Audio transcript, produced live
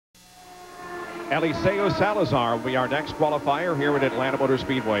Eliseo Salazar will be our next qualifier here at Atlanta Motor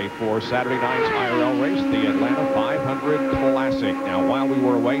Speedway for Saturday night's IRL race, the Atlanta 500 Classic. Now, while we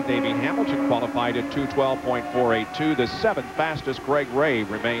were away, Davey Hamilton qualified at 2:12.482. The seventh fastest Greg Ray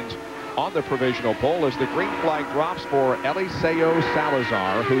remains on the provisional pole as the green flag drops for Eliseo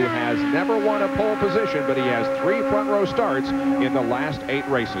Salazar, who has never won a pole position, but he has 3 front row starts in the last 8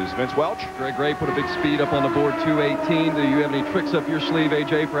 races. Vince Welch? Greg Ray put a big speed up on the board, 2:18. Do you have any tricks up your sleeve,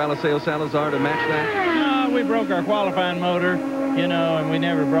 AJ, for Eliseo Salazar to match that? No, we broke our qualifying motor, you know, and we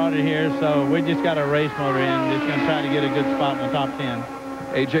never brought it here, so we just got a race motor in. Just going to try to get a good spot in the top 10.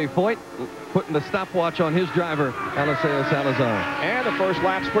 AJ Foyt putting the stopwatch on his driver, Eliseo Salazar. And the first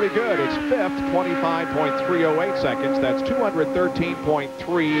lap's pretty good. It's fifth, 25.308 seconds. That's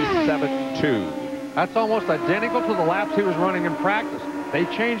 213.372. That's almost identical to the laps he was running in practice. They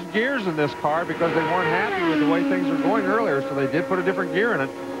changed gears in this car because they weren't happy with the way things were going earlier, so they did put a different gear in it.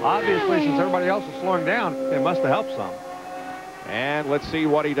 Obviously, since everybody else is slowing down, it must have helped some. And let's see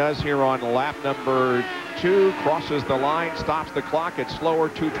what he does here on lap number 2. Crosses the line, stops the clock. It's slower,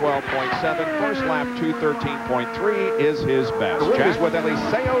 2:12.7. First lap, 2:13.3 is his best. Jack with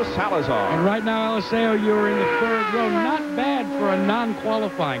Eliseo Salazar. And right now, Eliseo, you're in the 3rd row. Not bad for a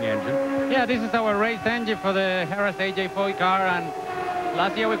non-qualifying engine. Yeah, this is our race engine for the Harris AJ Foyt car, and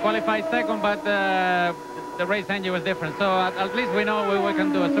last year we qualified 2nd, but the race engine was different. So at least we know we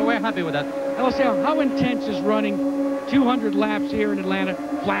can do it. So we're happy with that. Eliseo, how intense is running 200 laps here in Atlanta,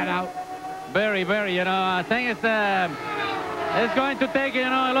 flat out? Very, very. You know, I think it's going to take, you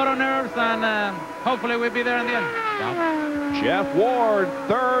know, a lot of nerves, and hopefully we'll be there in the end. Jeff Ward,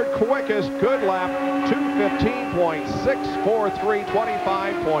 3rd quickest, good lap, 2:15.643,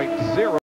 25.0.